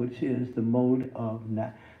goodness, which is the mode of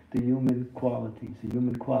the human qualities. The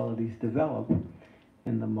human qualities develop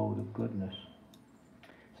in the mode of goodness.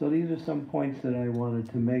 So these are some points that I wanted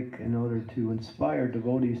to make in order to inspire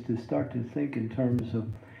devotees to start to think in terms of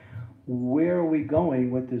where are we going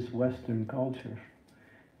with this Western culture?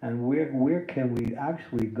 And where can we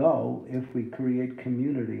actually go if we create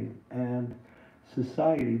community and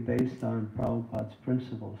society based on Prabhupada's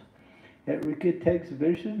principles? It takes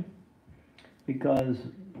vision, because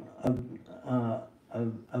a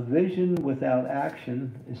vision without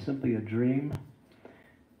action is simply a dream,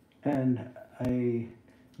 and a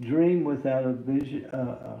dream without a vision,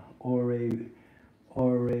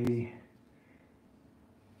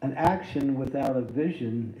 an action without a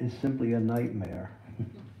vision is simply a nightmare.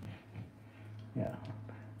 Yeah,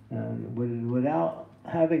 and without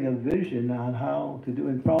having a vision on how to do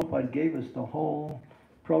it, and Prabhupada gave us the whole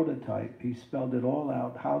prototype. He spelled it all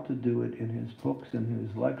out, how to do it in his books and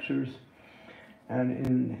his lectures, and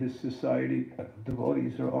in his society.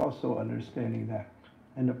 Devotees are also understanding that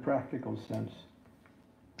in a practical sense.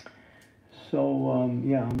 So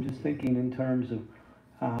I'm just thinking in terms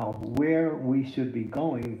of where we should be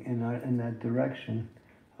going in that direction,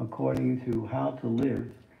 according to how to live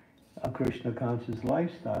a Krishna conscious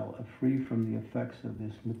lifestyle, free from the effects of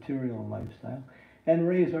this material lifestyle, and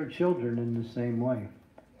raise our children in the same way.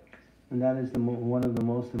 And that is one of the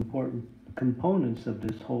most important components of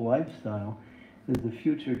this whole lifestyle, is the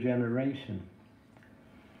future generation.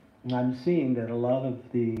 And I'm seeing that a lot of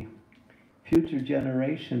the future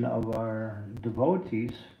generation of our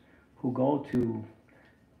devotees who go to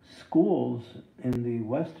schools in the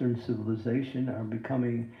Western civilization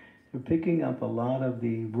they're picking up a lot of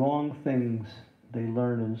the wrong things they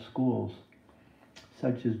learn in schools,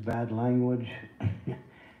 such as bad language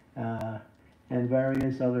and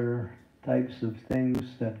various other types of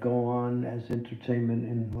things that go on as entertainment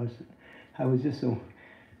in Western. I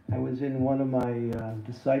was in one of my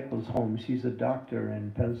disciples' homes. She's a doctor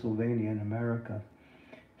in Pennsylvania in America.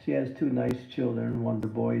 She has two nice children. One of the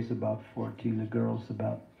boys about 14, the girl's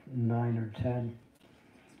about 9 or 10.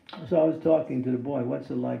 So I was talking to the boy, what's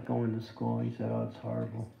it like going to school? He said, oh, it's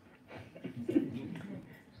horrible.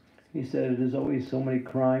 He said, there's always so many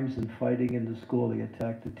crimes and fighting in the school. They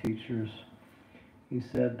attack the teachers. He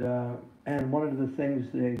said, and one of the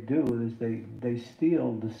things they do is they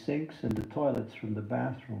steal the sinks and the toilets from the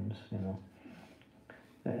bathrooms, you know.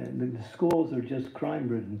 And the schools are just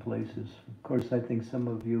crime-ridden places. Of course, I think some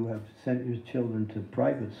of you have sent your children to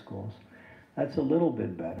private schools. That's a little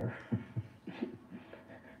bit better.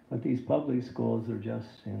 But these public schools are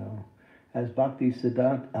just, you know, as Bhakti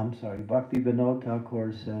Vinod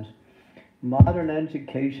Thakur says, modern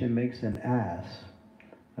education makes an ass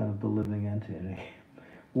of the living entity.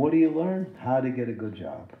 What do you learn? How to get a good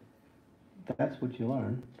job. That's what you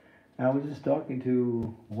learn. I was just talking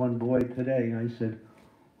to one boy today, and I said,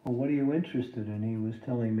 well, what are you interested in? He was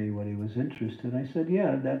telling me what he was interested in. I said,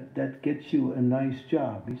 yeah, that gets you a nice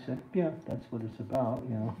job. He said, yeah, that's what it's about,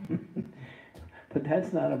 you know. But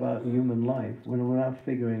that's not about human life. We're not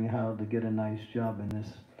figuring how to get a nice job in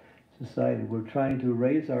this society. We're trying to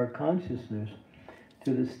raise our consciousness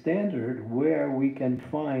to the standard where we can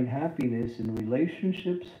find happiness in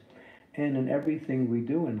relationships and in everything we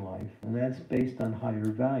do in life. And that's based on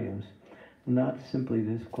higher values. not simply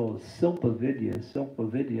this called Silpa Vidya. Silpa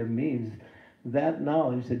Vidya means that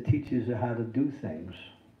knowledge that teaches you how to do things,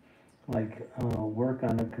 like work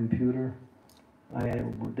on a computer.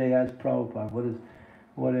 They asked Prabhupada,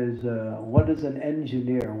 what is an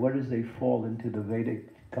engineer? Where does they fall into the Vedic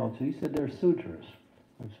culture? He said they're sutras.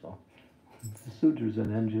 That's all. The sutra's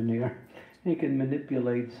an engineer. He can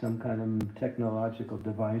manipulate some kind of technological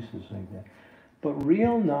devices like that. But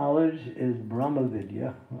real knowledge is Brahma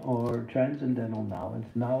Vidya, or transcendental knowledge,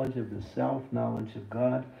 knowledge of the self, knowledge of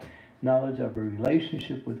God, knowledge of a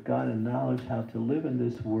relationship with God, and knowledge how to live in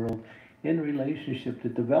this world in relationship to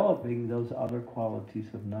developing those other qualities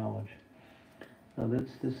of knowledge. So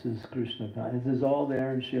this is Krishna. This is all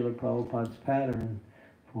there in Srila Prabhupada's pattern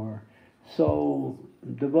for. So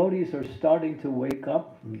devotees are starting to wake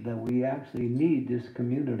up that we actually need this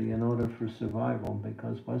community in order for survival,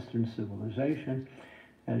 because Western civilization,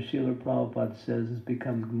 as Srila Prabhupada says, has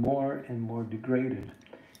become more and more degraded.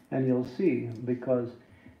 And you'll see, because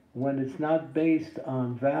when it's not based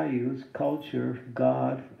on values, culture,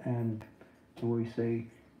 God, and we say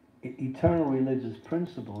eternal religious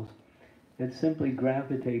principles, it simply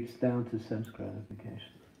gravitates down to sense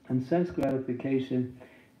gratification. And sense gratification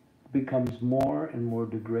becomes more and more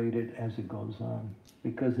degraded as it goes on,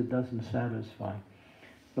 because it doesn't satisfy.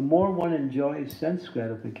 The more one enjoys sense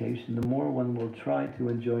gratification, the more one will try to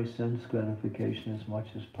enjoy sense gratification as much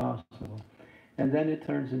as possible. And then it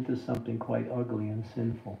turns into something quite ugly and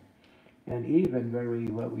sinful, and even very,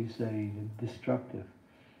 what we say, destructive.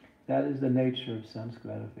 That is the nature of sense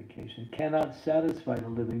gratification. Cannot satisfy the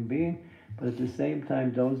living being, but at the same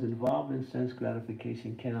time, those involved in sense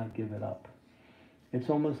gratification cannot give it up. It's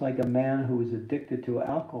almost like a man who is addicted to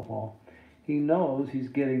alcohol. He knows he's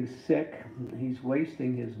getting sick, he's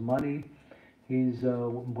wasting his money, he's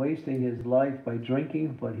wasting his life by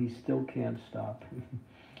drinking, but he still can't stop.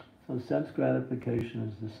 So sense gratification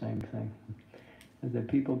is the same thing. That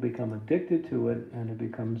people become addicted to it, and it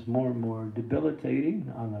becomes more and more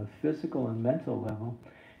debilitating on a physical and mental level,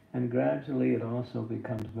 and gradually it also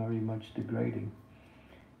becomes very much degrading.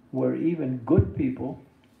 Where even good people,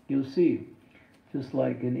 you'll see, just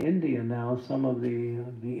like in India now, some of the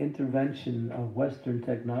intervention of Western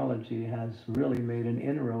technology has really made an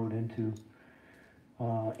inroad into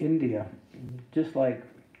India. Just like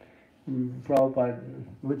Prabhupada,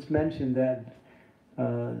 it's mentioned that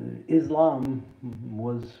Islam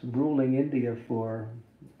was ruling India for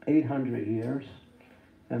 800 years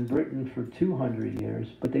and Britain for 200 years,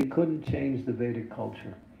 but they couldn't change the Vedic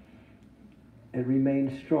culture. It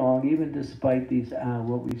remained strong even despite these,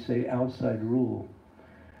 what we say, outside rule.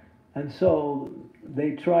 And so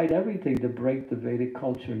they tried everything to break the Vedic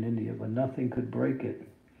culture in India, but nothing could break it.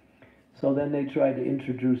 So then they tried to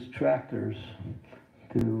introduce tractors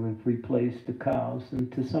to replace the cows, and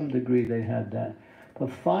to some degree they had that. But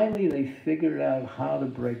finally they figured out how to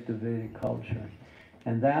break the Vedic culture,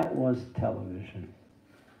 and that was television.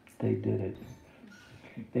 They did it.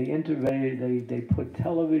 They intervened, they put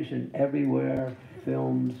television everywhere,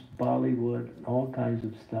 films, Bollywood, all kinds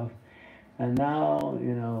of stuff. And now,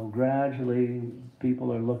 you know, gradually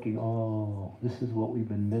people are looking, oh, this is what we've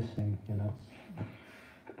been missing, you know.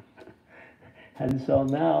 And so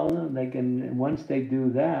now they can, once they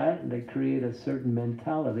do that, they create a certain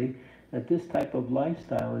mentality that this type of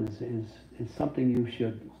lifestyle is something you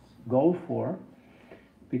should go for,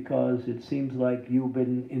 because it seems like you've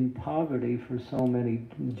been in poverty for so many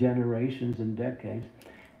generations and decades.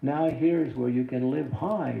 Now here's where you can live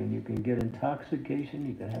high, and you can get intoxication,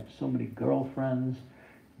 you can have so many girlfriends,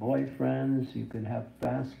 boyfriends, you can have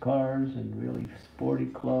fast cars and really sporty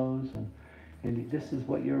clothes, and this is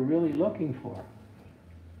what you're really looking for.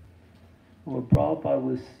 What Prabhupada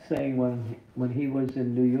was saying when he was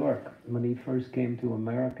in New York, when he first came to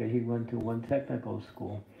America, he went to one technical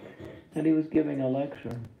school, and he was giving a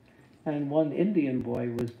lecture, and one Indian boy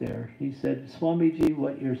was there. He said, Swamiji,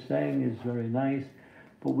 what you're saying is very nice,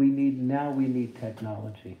 but we need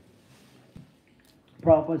technology.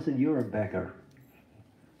 Prabhupada said, you're a beggar.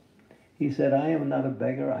 He said, I am not a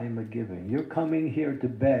beggar, I am a giver. You're coming here to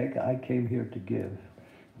beg, I came here to give.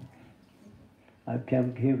 I've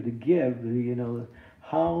come here to give, you know,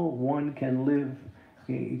 how one can live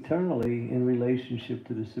eternally in relationship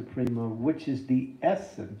to the Supreme Lord, which is the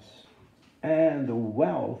essence and the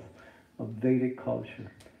wealth of Vedic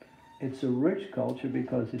culture. It's a rich culture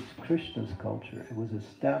because it's Krishna's culture. It was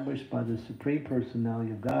established by the Supreme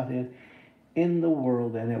Personality of Godhead in the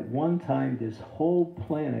world, and at one time this whole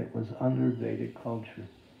planet was under Vedic culture.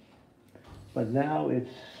 But now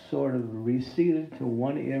it's sort of receded to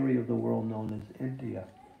one area of the world known as India.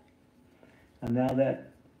 And now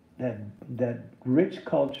that that rich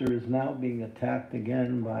culture is now being attacked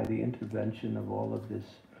again by the intervention of all of this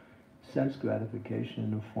sense gratification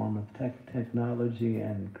in the form of technology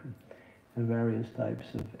and various types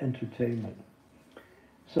of entertainment.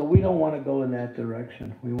 So we don't want to go in that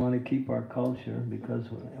direction. We want to keep our culture, because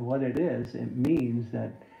what it is, it means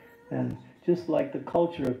that, and just like the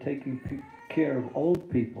culture of taking care of old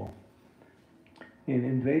people,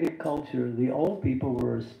 in Vedic culture, the old people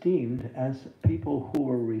were esteemed as people who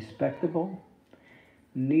were respectable,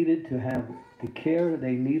 needed to have the care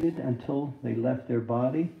they needed until they left their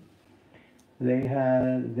body.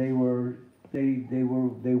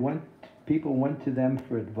 People went to them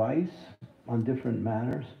for advice on different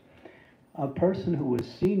matters. A person who was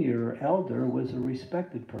senior or elder was a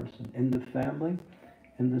respected person in the family,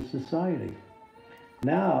 in the society.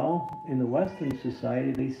 Now, in the Western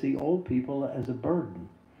society, they see old people as a burden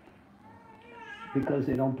because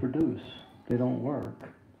they don't produce, they don't work.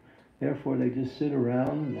 Therefore, they just sit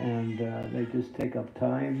around and they just take up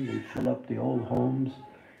time, they fill up the old homes,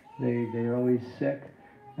 they're always sick,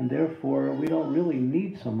 and therefore we don't really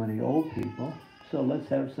need so many old people, so let's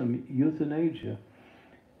have some euthanasia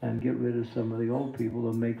and get rid of some of the old people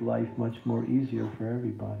and make life much more easier for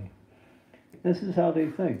everybody. This is how they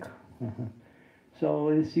think.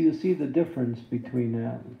 So you see the difference between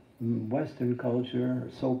Western culture,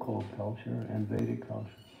 so-called culture, and Vedic culture.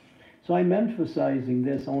 So I'm emphasizing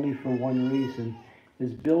this only for one reason,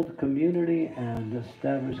 is build community and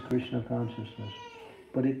establish Krishna consciousness.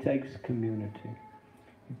 But it takes community.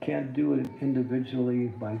 You can't do it individually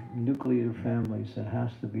by nuclear families. It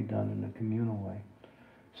has to be done in a communal way.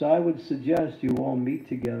 So I would suggest you all meet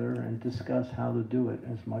together and discuss how to do it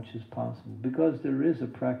as much as possible, because there is a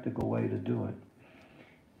practical way to do it.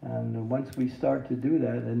 And once we start to do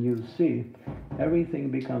that, then you'll see everything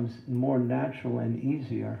becomes more natural and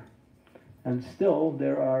easier. And still,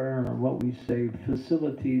 there are, what we say,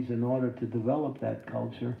 facilities in order to develop that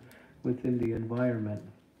culture within the environment.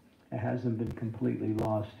 It hasn't been completely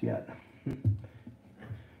lost yet.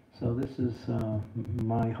 So this is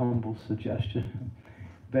my humble suggestion,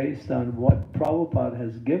 based on what Prabhupada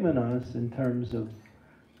has given us in terms of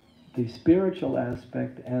the spiritual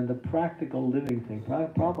aspect and the practical living thing.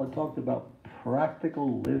 Prabhupada talked about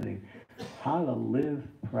practical living, how to live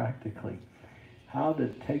practically, how to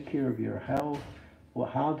take care of your health,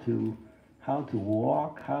 how to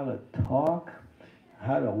walk, how to talk,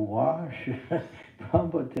 how to wash.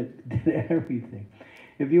 Prabhupada did everything.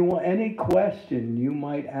 If you want any question you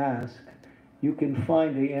might ask, you can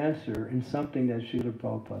find the answer in something that Srila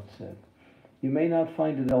Prabhupada said. You may not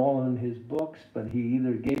find it all in his books, but he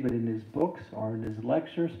either gave it in his books or in his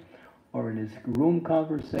lectures or in his room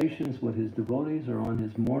conversations with his devotees or on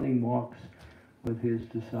his morning walks with his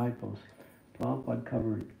disciples. Prabhupada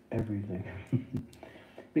covered everything.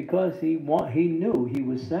 Because he knew he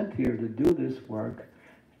was sent here to do this work,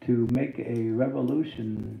 to make a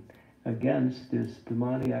revolution against this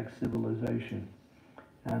demoniac civilization.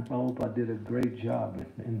 And Prabhupada did a great job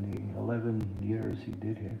in the 11 years he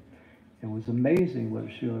did here. It was amazing what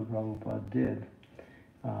Srila Prabhupada did.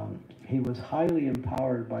 He was highly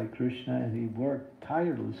empowered by Krishna, and he worked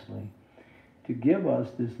tirelessly to give us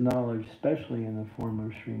this knowledge, especially in the form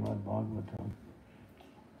of Srimad Bhagavatam,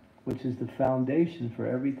 which is the foundation for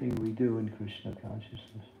everything we do in Krishna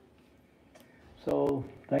consciousness. So,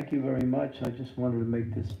 thank you very much. I just wanted to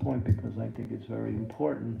make this point because I think it's very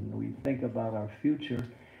important. We think about our future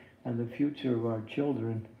and the future of our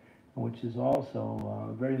children, which is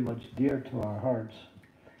also very much dear to our hearts.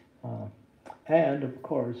 And, of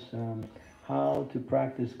course, how to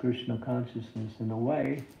practice Krishna consciousness in a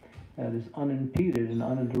way that is unimpeded and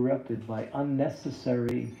uninterrupted by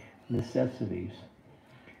unnecessary necessities.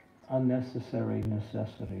 Unnecessary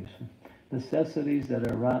necessities. Necessities that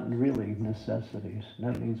are not really necessities.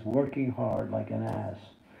 That means working hard like an ass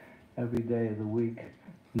every day of the week,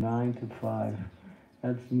 9 to 5.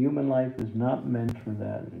 Human life is not meant for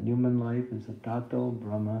that. Human life is a tato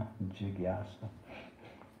brahma jigyasa.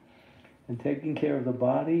 And taking care of the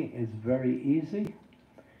body is very easy,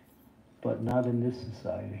 but not in this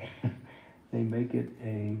society. They make it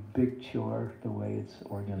a big chore the way it's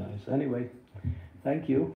organized. Anyway, thank you.